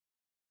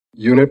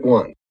Unit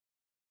 1.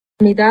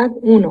 Unidad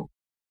 1.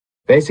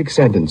 Basic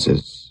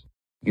sentences.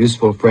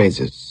 Useful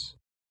phrases.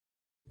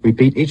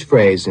 Repeat each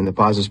phrase in the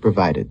pauses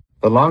provided.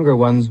 The longer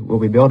ones will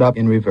be built up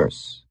in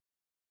reverse.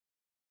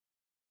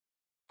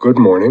 Good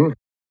morning.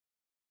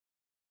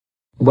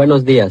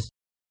 Buenos días.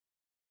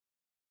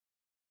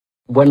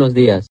 Buenos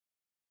días.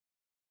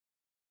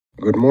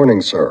 Good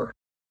morning, sir.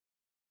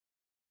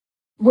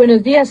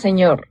 Buenos días,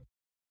 señor.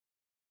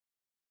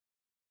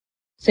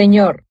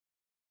 Señor.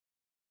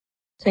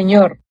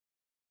 Señor.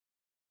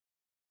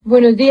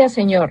 Buenos días,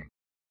 señor.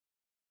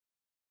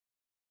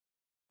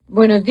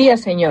 Buenos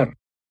días, señor.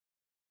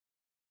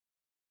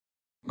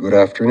 Good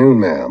afternoon,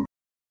 ma'am.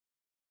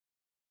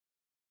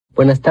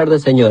 Buenas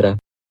tardes, señora.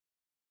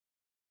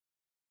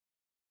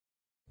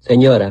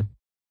 Señora.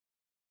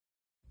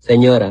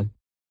 Señora.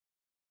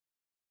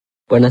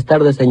 Buenas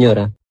tardes,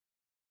 señora.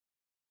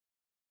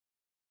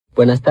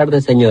 Buenas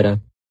tardes,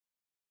 señora.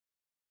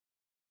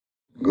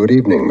 Good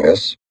evening,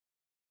 miss.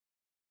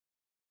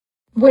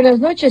 Buenas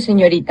noches,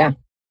 señorita.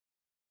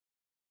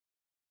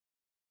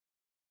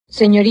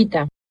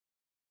 Señorita.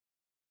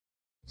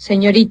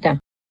 Señorita.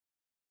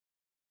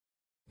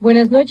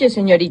 Buenas noches,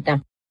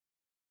 señorita.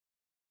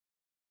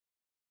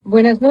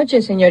 Buenas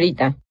noches,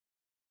 señorita.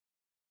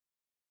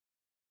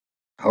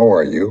 How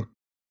are you?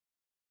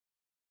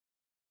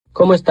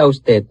 ¿Cómo está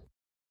usted?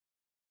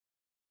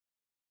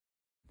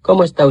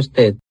 ¿Cómo está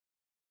usted?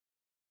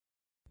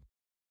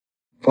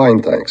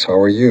 Fine, thanks. How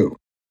are you?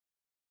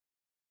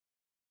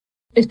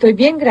 Estoy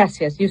bien,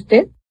 gracias. ¿Y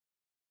usted?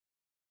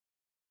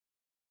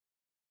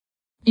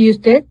 ¿Y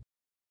usted?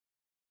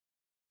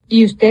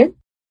 ¿Y usted?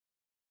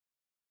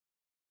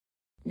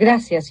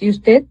 Gracias. ¿Y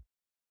usted?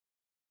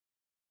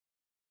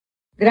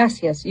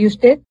 Gracias. ¿Y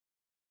usted?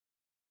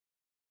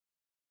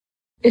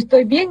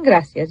 Estoy bien,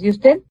 gracias. ¿Y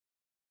usted?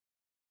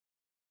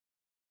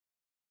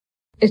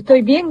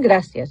 Estoy bien,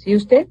 gracias. ¿Y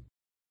usted?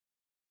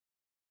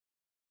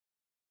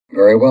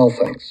 Very well,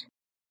 thanks.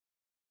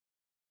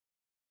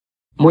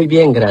 Muy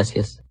bien,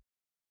 gracias.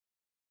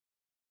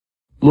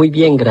 Muy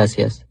bien,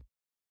 gracias.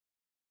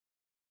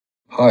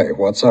 Hi,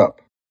 what's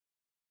up?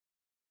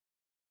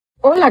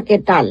 Hola, ¿qué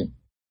tal?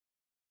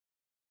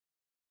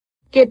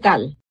 ¿Qué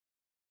tal?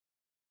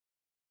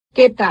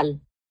 ¿Qué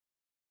tal?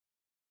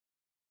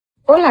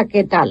 Hola,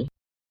 ¿qué tal?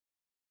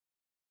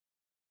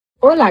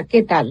 Hola,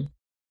 ¿qué tal?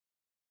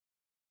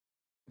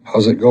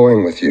 How's it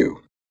going with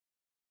you?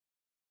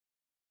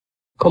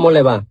 ¿Cómo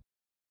le va?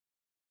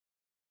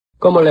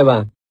 ¿Cómo le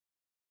va?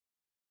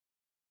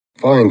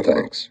 Fine,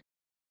 thanks.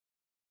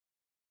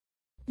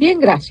 Bien,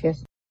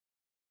 gracias.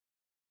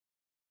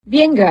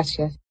 Bien,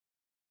 gracias.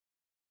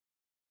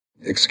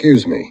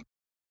 Excuse me.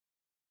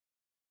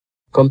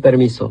 Con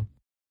permiso.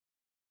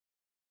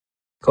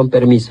 Con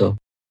permiso.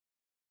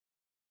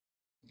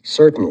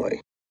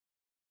 Certainly.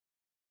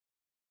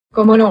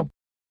 ¿Cómo no?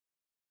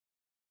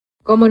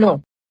 ¿Cómo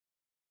no?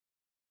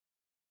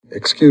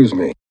 Excuse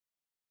me.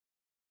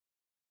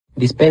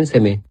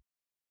 Dispénseme.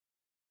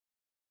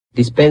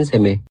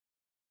 Dispénseme.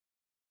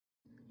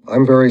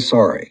 I'm very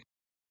sorry.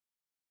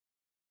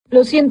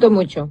 Lo siento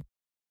mucho.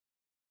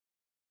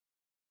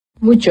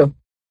 Mucho.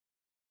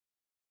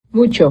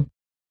 Mucho.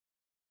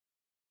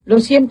 Lo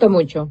siento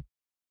mucho.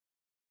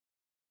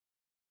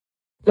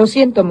 Lo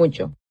siento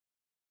mucho.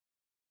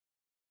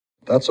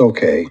 That's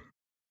okay.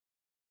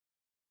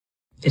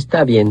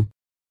 Está bien.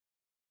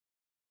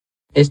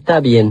 Está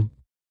bien.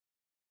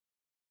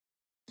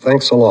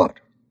 Thanks a lot.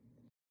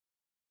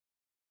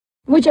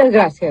 Muchas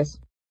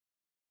gracias.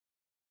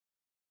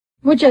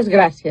 Muchas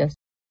gracias.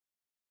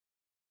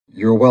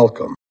 You're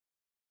welcome.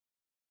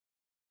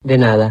 De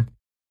nada.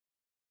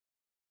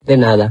 De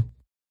nada.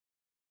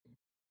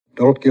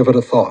 Don't give it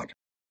a thought.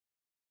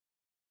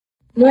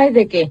 No hay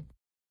de qué.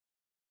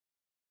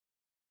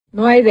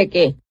 No hay de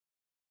qué.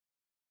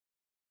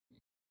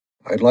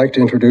 I'd like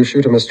to introduce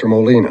you to Mr.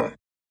 Molina.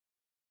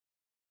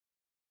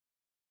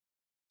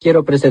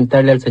 Quiero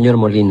presentarle al señor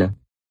Molina.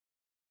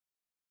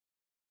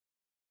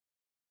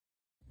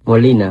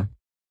 Molina.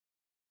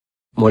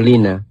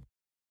 Molina.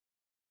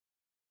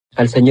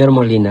 Al señor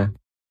Molina.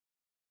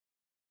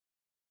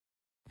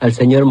 Al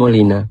señor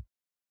Molina.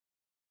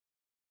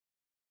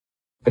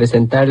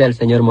 Presentarle al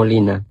señor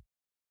Molina.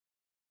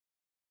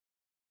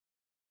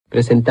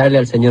 Presentarle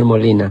al señor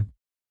Molina.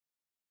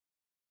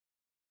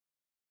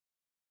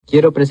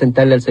 Quiero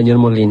presentarle al señor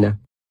Molina.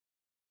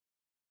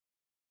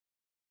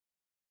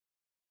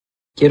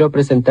 Quiero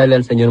presentarle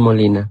al señor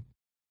Molina.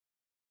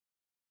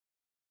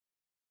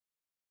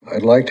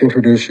 I'd like to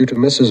introduce you to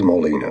Mrs.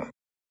 Molina.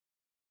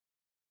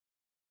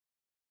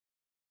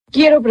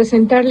 Quiero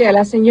presentarle a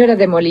la señora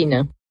de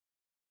Molina.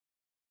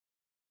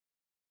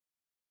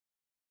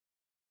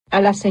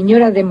 A la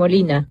señora de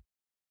Molina.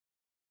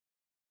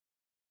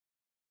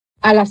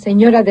 A la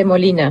señora de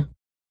Molina.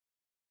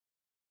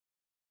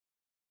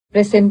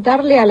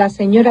 Presentarle a la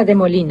señora de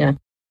Molina.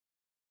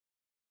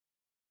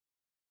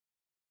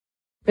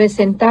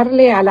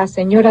 Presentarle a la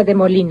señora de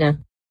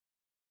Molina.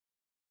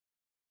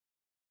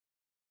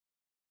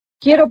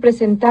 Quiero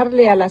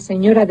presentarle a la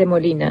señora de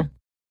Molina.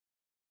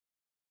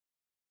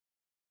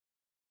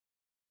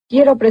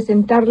 Quiero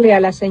presentarle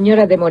a la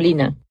señora de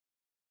Molina.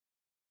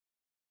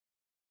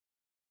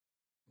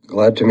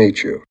 Glad to meet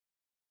you.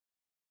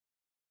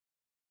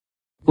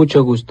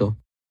 Mucho gusto.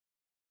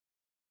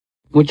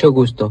 Mucho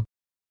gusto.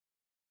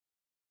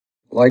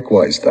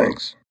 Likewise,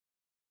 thanks.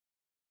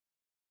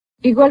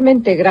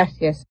 Igualmente,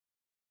 gracias.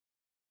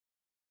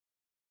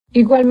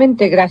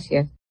 Igualmente,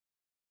 gracias.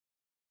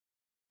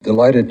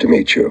 Delighted to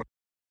meet you.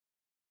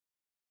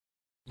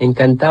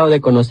 Encantado de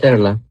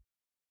conocerla.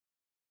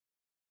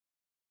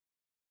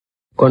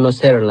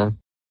 Conocerla.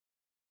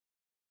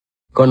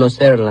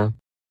 Conocerla.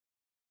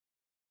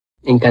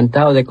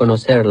 Encantado de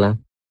conocerla.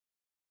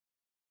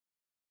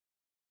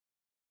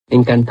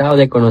 Encantado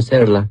de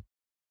conocerla.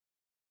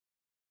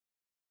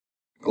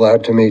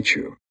 Glad to meet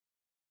you.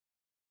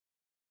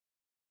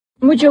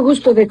 Mucho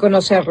gusto de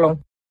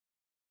conocerlo.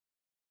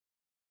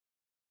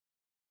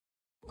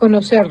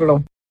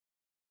 Conocerlo.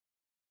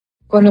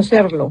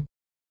 Conocerlo.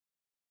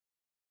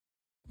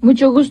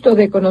 Mucho gusto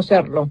de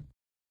conocerlo.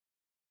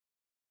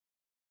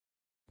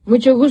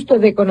 Mucho gusto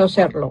de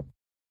conocerlo.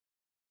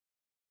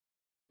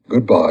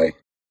 Goodbye.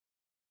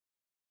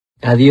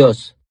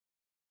 Adiós.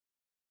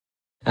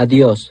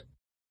 Adiós.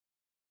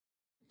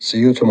 See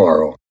you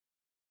tomorrow.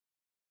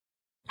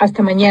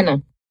 Hasta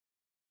mañana.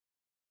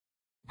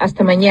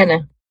 Hasta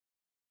mañana.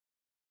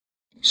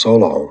 So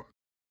long.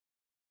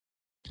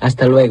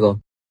 Hasta luego.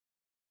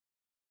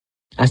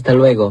 Hasta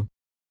luego.